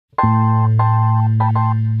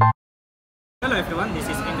everyone,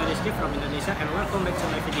 this is Angga from Indonesia and welcome back to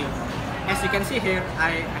my video. As you can see here,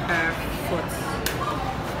 I have food.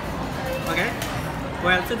 Okay,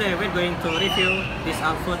 well today we're going to review this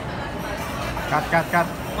food. Cut.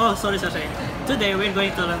 Oh, sorry. Today we're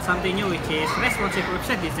going to learn something new, which is responsive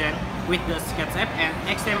website design with the Sketch app and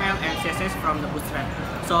XML and CSS from the Bootstrap.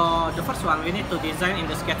 So the first one, we need to design in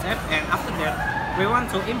the Sketch app, and after that we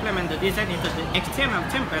want to implement the design into the HTML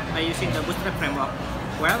template by using the Bootstrap framework.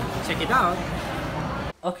 Well, check it out.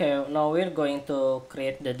 Okay, now we're going to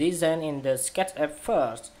create the design in the Sketch app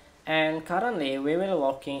first, and currently we will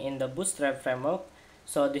working in the Bootstrap framework.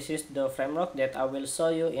 So this is the framework that I will show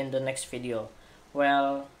you in the next video.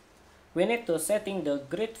 Well, we need to setting the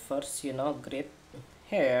grid first, grid.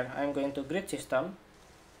 Here I'm going to grid system,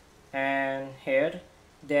 and here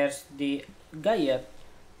there's the guide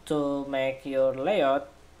to make your layout.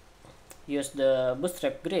 Use the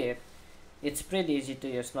Bootstrap grid. It's pretty easy to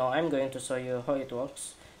use. Now I'm going to show you how it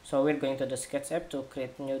works. So we're going to the Sketch app to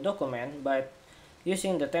create new document by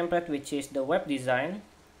using the template, which is the web design.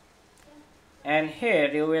 And here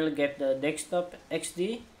you will get the desktop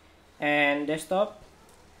XD and desktop,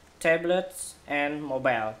 tablets and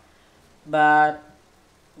mobile. But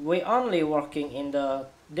we only working in the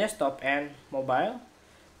desktop and mobile.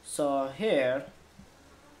 So here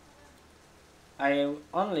I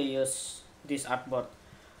only use this artboard.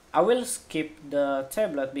 I will skip the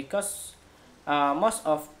tablet because most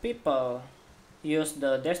of people use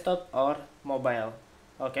the desktop or mobile.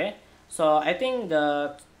 Okay, so I think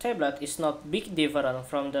the tablet is not big different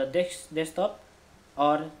from the desktop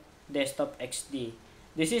or desktop XD.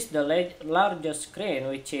 This is the largest screen,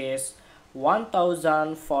 which is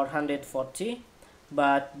 1440,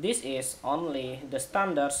 but this is only the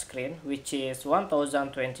standard screen, which is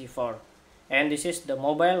 1024. And this is the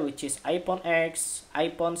mobile, which is iPhone X,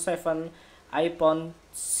 iPhone 7, iPhone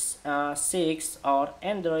 6 or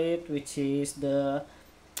Android, which is the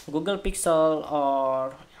Google Pixel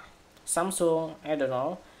or Samsung, I don't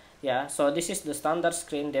know. Yeah, so this is the standard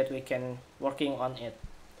screen that we can working on it.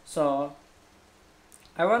 So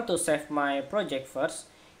I want to save my project first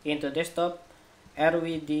into desktop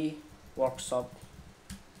RWD workshop.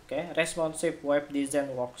 Okay, responsive web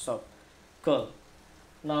design workshop. Cool.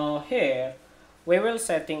 Now here we will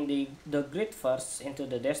setting the grid first into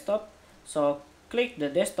the desktop. So click the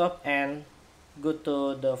desktop and go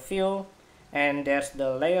to the view, and there's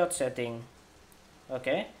the layout setting.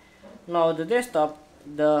 Okay, now the desktop,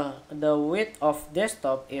 the width of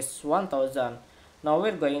desktop is 1000. Now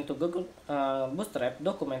we're going to Google Bootstrap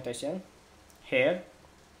documentation here.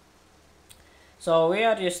 So we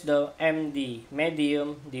are use the MD,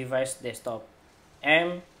 medium device desktop,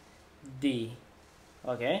 MD.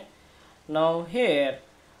 Okay, now here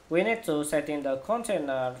we need to set in the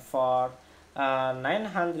container for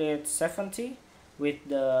 970 with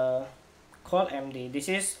the call MD. This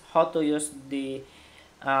is how to use the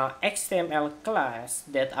XML class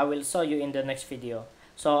that I will show you in the next video.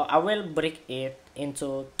 So I will break it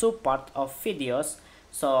into two parts of videos.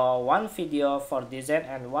 So one video for design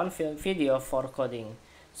and one video for coding.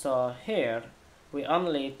 So here we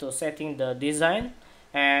only to setting the design,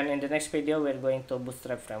 and in the next video we're going to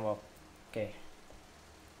Bootstrap framework. Okay,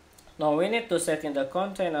 now we need to set in the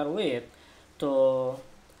container width to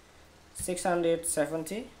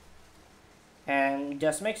 670, and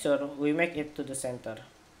just make sure we make it to the center.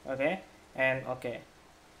 Okay, and okay,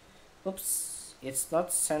 oops, it's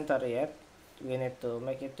not center yet. We need to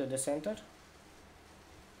make it to the center.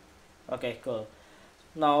 Okay, cool.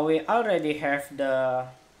 Now we already have the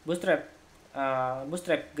Bootstrap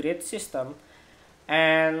grid system,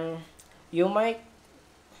 and you might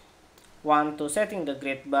want to setting the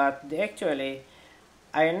grid, but actually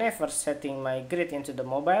I never setting my grid into the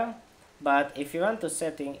mobile. But if you want to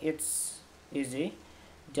setting, it's easy.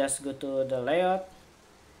 Just go to the layout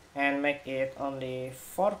and make it only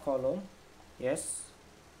 4 column. Yes,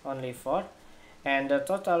 only 4, and the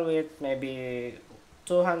total width maybe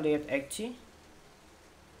 200 XG.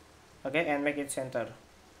 Okay, and make it center.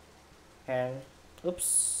 And oops,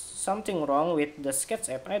 something wrong with the Sketch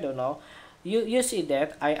app, I don't know. You see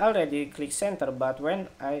that I already click center, but when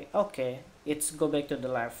it's go back to the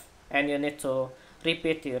left, and you need to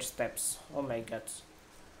repeat your steps. Oh my god.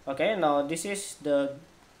 Okay, now this is the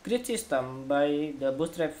grid system by the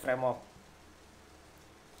Bootstrap framework.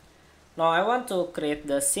 Now I want to create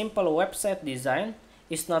the simple website design.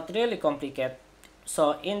 It's not really complicated.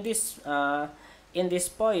 So in this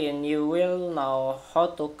point you will know how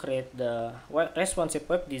to create the responsive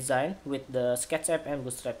web design with the Sketch app and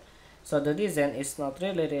Bootstrap. So the design is not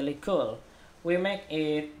really cool. We make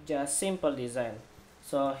it just simple design.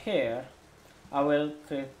 So here I will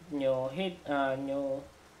create new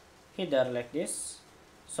header like this.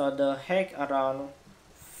 So the height around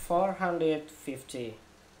 450.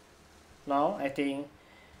 Now I think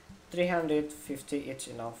 350 is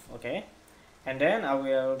enough. Okay, and then I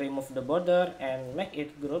will remove the border and make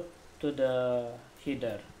it group to the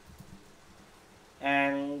header,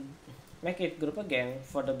 and make it group again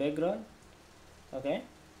for the background. Okay,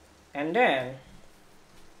 and then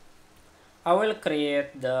I will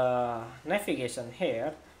create the navigation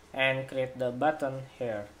here and create the button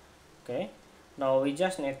here. Okay, now we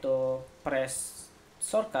just need to press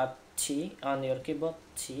shortcut T on your keyboard,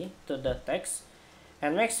 T to the text,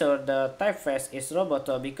 and make sure the typeface is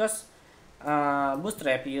Roboto, because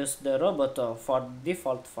Bootstrap use the Roboto for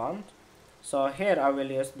default font. So here I will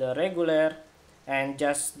use the regular and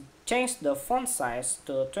just change the font size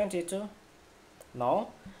to 22. No,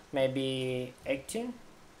 maybe 18.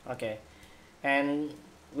 Okay, and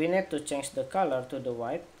we need to change the color to the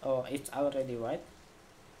white. Oh, it's already white.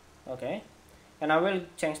 Okay, and I will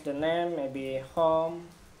change the name, maybe home.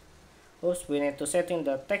 Oops, we need to setting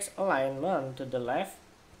the text alignment to the left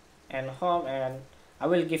and home, and I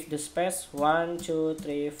will give the space 1 2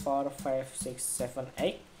 3 4 5 6 7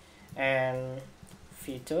 8, and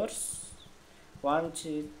features 1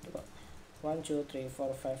 2 3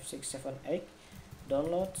 4 5 6 7 8,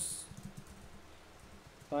 downloads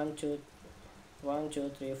 1 2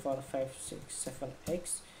 3 4 5 6 7 8,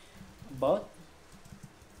 about,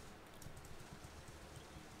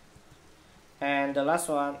 and the last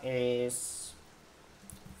one is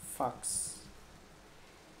fax.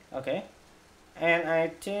 Okay, and I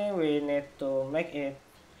think we need to make it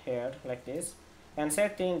here like this, and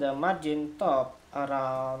setting the margin top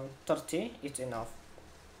around 30 is enough.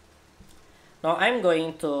 Now I'm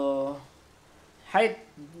going to hide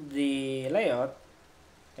the layout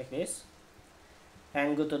like this,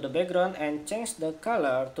 and go to the background and change the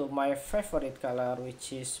color to my favorite color,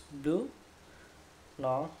 which is blue.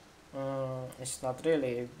 No, it's not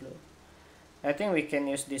really blue. I think we can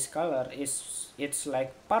use this color. It's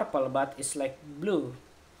like purple, but it's like blue.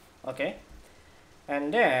 Okay,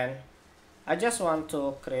 and then I just want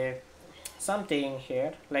to create something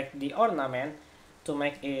here like the ornament to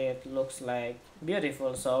make it looks like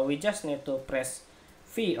beautiful. So we just need to press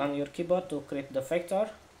V on your keyboard to create the vector,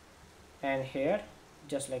 and here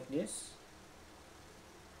just like this,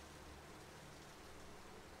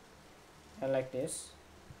 and like this,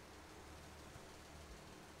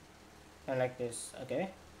 and like this. Okay,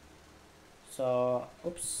 so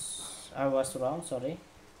oops, I was wrong, sorry,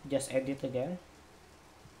 just edit again,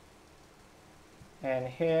 and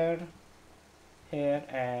here, here,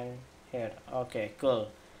 and here. Okay, cool.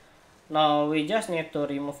 Now we just need to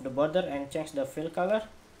remove the border and change the fill color,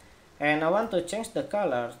 and I want to change the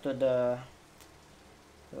color to the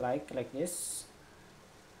like this.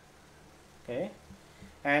 Okay,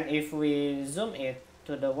 and if we zoom it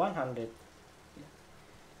to the 100,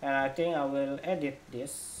 and I think I will edit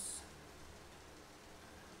this.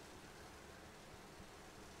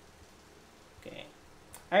 Okay,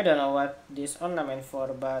 I don't know what this ornament for,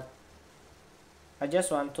 but I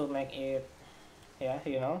just want to make it, yeah,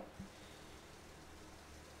 you know.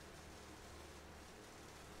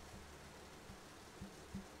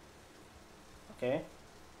 Okay,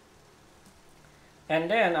 and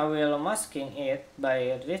then I will masking it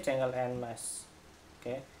by rectangle and mask.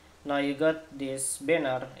 Okay, now you got this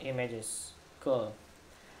banner images. Cool.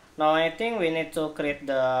 Now I think we need to create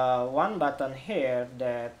the one button here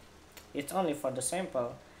that it's only for the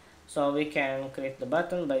sample. So we can create the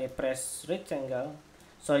button by press rectangle.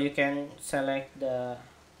 So you can select the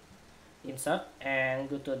insert and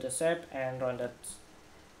go to the shape and rounded,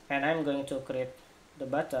 and I'm going to create the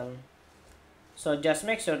button. So just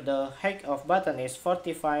make sure the height of button is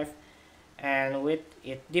 45, and width,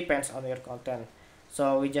 it depends on your content.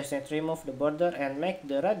 So we just need to remove the border and make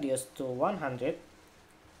the radius to 100.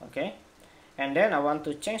 Okay, and then I want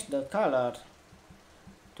to change the color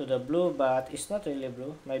to the blue, but it's not really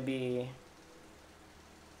blue, maybe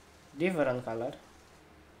different color.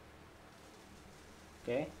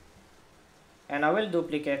 Okay, and I will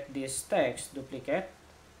duplicate this text, duplicate,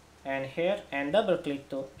 and here, and double click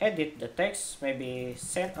to edit the text, maybe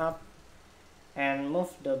send up, and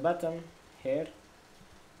move the button here,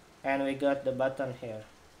 and we got the button here,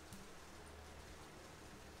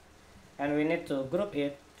 and we need to group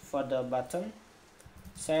it for the button,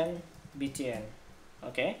 send btn.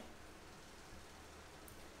 Okay,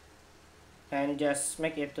 and just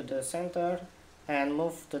make it to the center and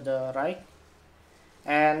move to the right,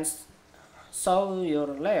 and show your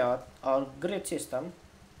layout or grid system,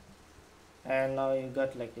 and now you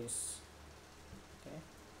got like this. Okay,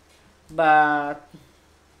 but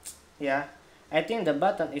yeah, I think the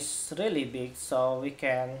button is really big, so we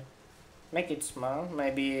can make it small.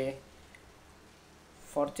 Maybe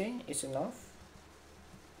 40 is enough.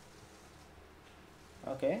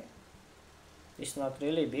 Okay, it's not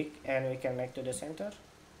really big, and we can make to the center.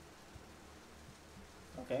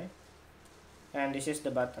 Okay, and this is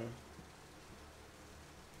the button.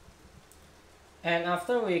 And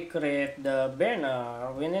after we create the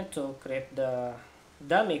banner, we need to create the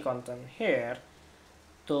dummy content here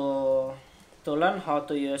to learn how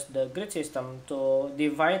to use the grid system to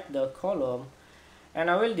divide the column. And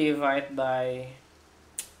I will divide by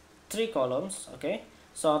 3 columns. Okay,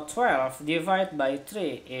 so 12 divided by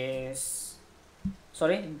 3 is 4.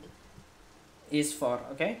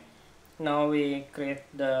 Okay, now we create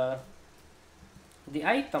the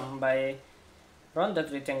item by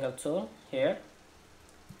rounded rectangle tool here,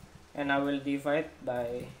 and I will divide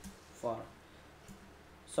by 4.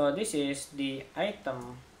 So this is the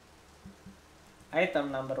item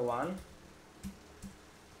number 1,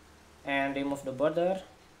 and remove the border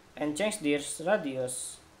and change this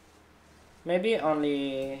radius. Maybe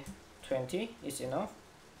only 20 is enough,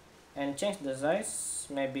 and change the size,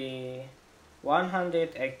 maybe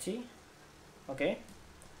 180. Okay,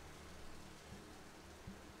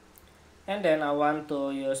 and then I want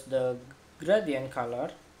to use the gradient color.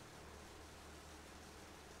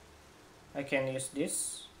 I can use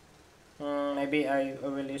this. Maybe I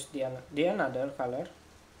will use the another color.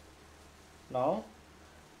 No,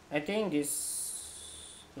 I think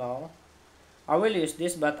this. No, I will use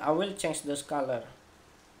this, but I will change this color.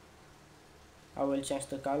 I will change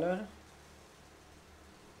the color.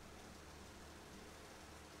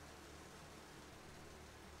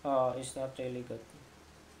 Oh, it's not really good.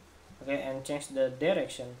 Okay, and change the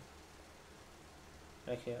direction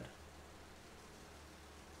right here.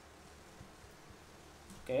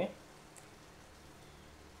 Okay,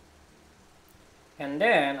 and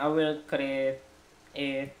then I will create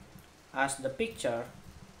it as the picture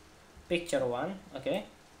 1. Okay,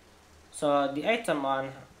 so the item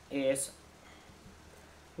 1 is,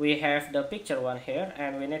 we have the picture 1 here,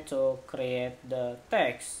 and we need to create the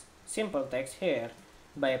text, simple text here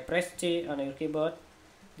by press T on your keyboard.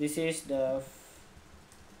 This is the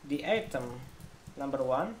item number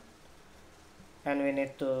 1, and we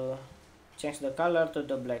need to change the color to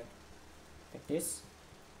the black like this.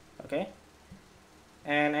 Okay,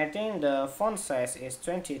 and I think the font size is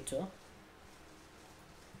 22.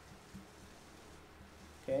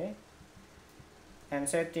 Okay, and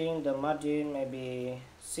setting the margin, maybe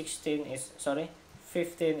 15 is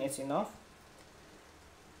enough.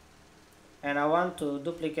 And I want to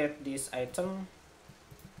duplicate this item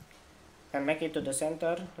and make it to the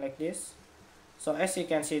center like this. So as you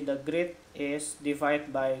can see, the grid is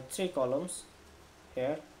divided by 3 columns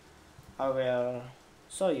here. I will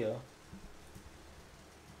show you.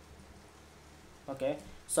 Okay,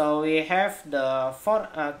 so we have the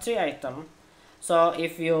 3 item. So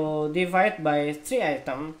if you divide by 3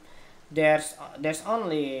 item, there's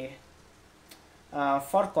only 4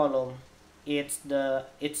 column. It's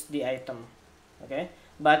the item. Okay,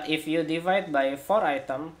 but if you divide by 4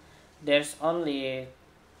 item, there's only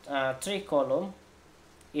 3 column.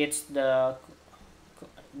 It's the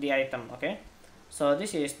item. Okay, so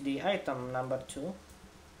this is the item number 2,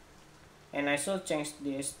 and I should change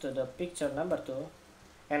this to the picture number 2,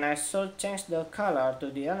 and I should change the color to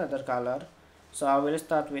the another color. So I will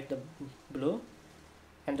start with the blue,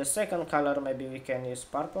 and the second color, maybe we can use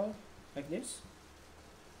purple like this.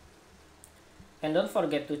 And don't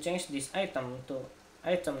forget to change this item to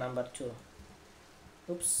item number 2.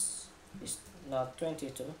 Oops, it's not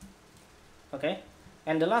 22. Okay,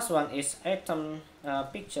 and the last one is item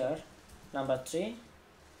picture number 3,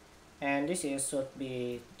 and this should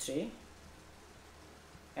be 3,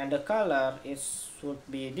 and the color should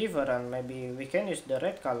be different. Maybe we can use the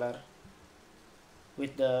red color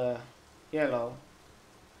with the yellow.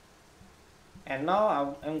 And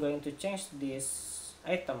now I'm going to change this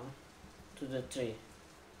item to the 3.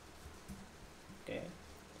 Okay,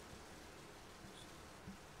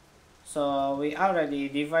 so we already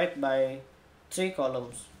divide by 3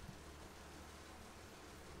 columns.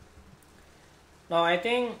 Now I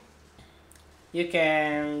think you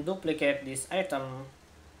can duplicate this item,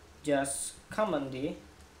 just Command D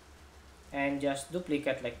and just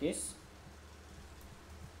duplicate like this.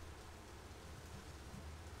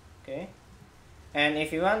 Okay, and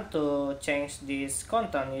if you want to change this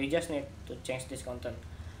content, you just need to change this content.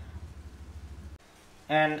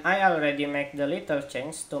 And I already make the little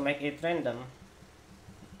change to make it random.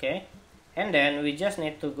 Okay, and then we just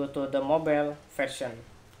need to go to the mobile version.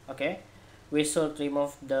 Okay, we should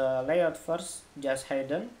remove the layout first, just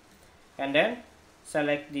hidden, and then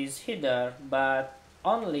select this header, but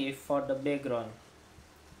only for the background.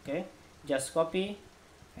 Okay, just copy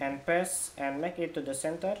and paste and make it to the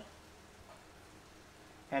center,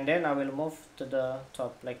 and then I will move to the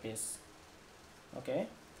top like this. Okay,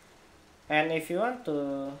 and if you want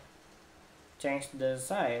to change the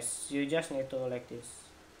size, you just need to like this.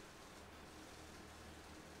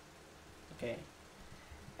 Okay,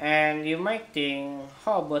 and you might think,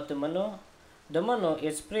 how about the menu? The menu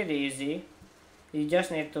is pretty easy. You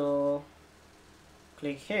just need to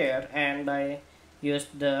click here and by use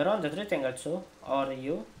the rounded rectangle tool or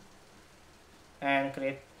U and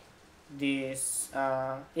create this.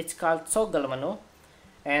 It's called toggle menu,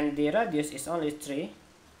 and the radius is only 3.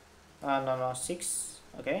 No, 6.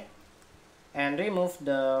 Okay, and remove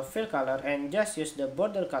the fill color and just use the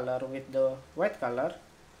border color with the white color,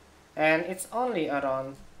 and it's only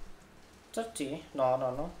around 30.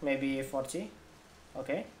 No, maybe 40.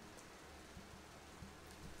 Okay,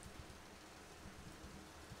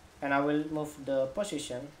 and I will move the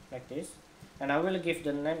position like this, and I will give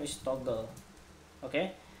the name is toggle.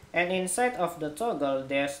 Okay, and inside of the toggle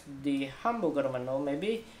there's the hamburger menu.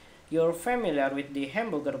 Maybe you're familiar with the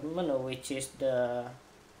hamburger menu, which is the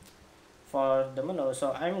for the menu.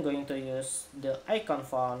 So I'm going to use the icon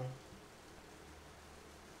font,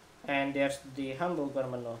 and there's the hamburger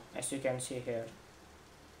menu as you can see here.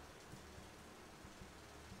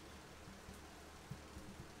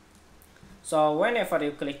 So whenever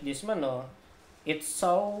you click this menu, it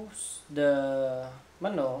shows the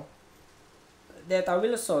menu that I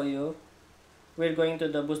will show you. We're going to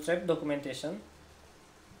the Bootstrap documentation.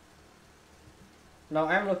 Now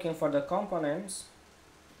I'm looking for the components.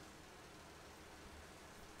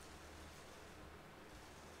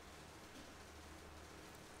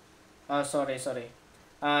 Sorry.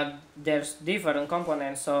 There's different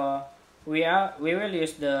components, so we will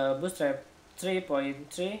use the Bootstrap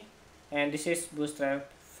 3.3, and this is Bootstrap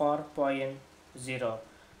 4.0.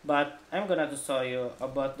 But I'm gonna to show you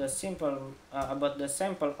about the sample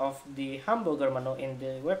of the hamburger menu in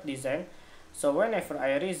the web design. So whenever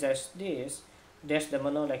I resize this, there's the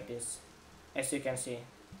menu like this, as you can see.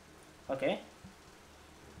 Okay,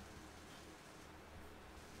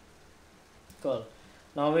 cool.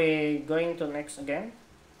 Now we're going to next again,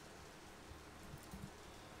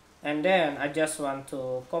 and then I just want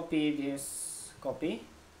to copy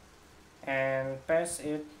and paste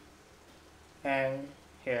it and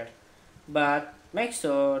here, but make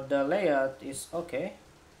sure the layout is okay.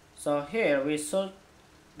 So here we should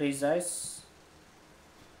resize,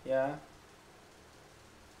 yeah,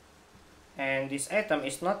 and this item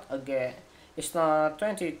is not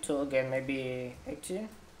 22 again, maybe 18,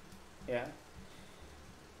 yeah.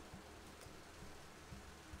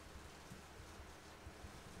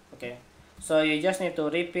 Okay, so you just need to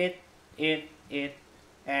repeat it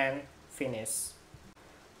and finish.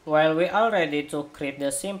 Well, we are ready to create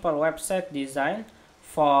the simple website design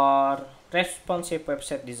for responsive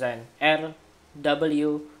website design,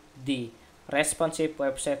 RWD, responsive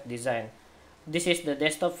website design. This is the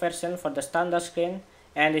desktop version for the standard screen,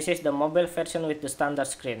 and this is the mobile version with the standard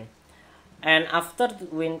screen. And after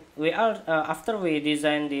we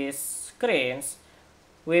design these screens,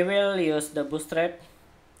 we will use the Bootstrap.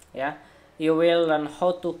 Yeah, you will learn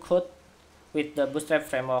how to code with the Bootstrap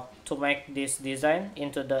framework to make this design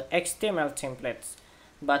into the HTML templates.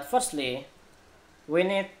 But firstly, we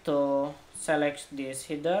need to select this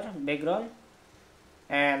header, background,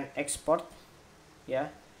 and export. Yeah,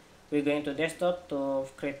 we're going to desktop to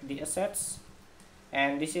create the assets,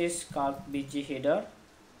 and this is called BG header.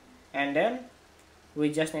 And then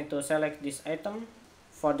we just need to select this item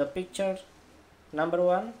for the picture number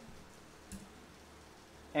 1,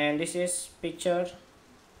 and this is picture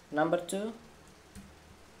number 2,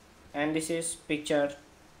 and this is picture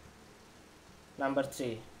number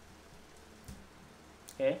 3.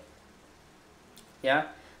 Okay, yeah,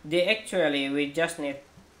 we just need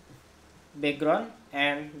background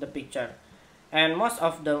and the picture, and most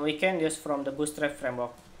of them we can use from the Bootstrap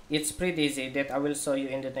framework. It's pretty easy that I will show you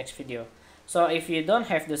in the next video. So if you don't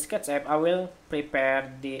have the Sketch app, I will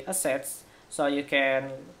prepare the assets so you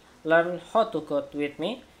can learn how to code with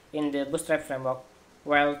me in the Bootstrap framework.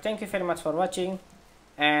 Well, thank you very much for watching,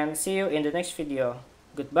 and see you in the next video.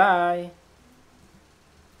 Goodbye.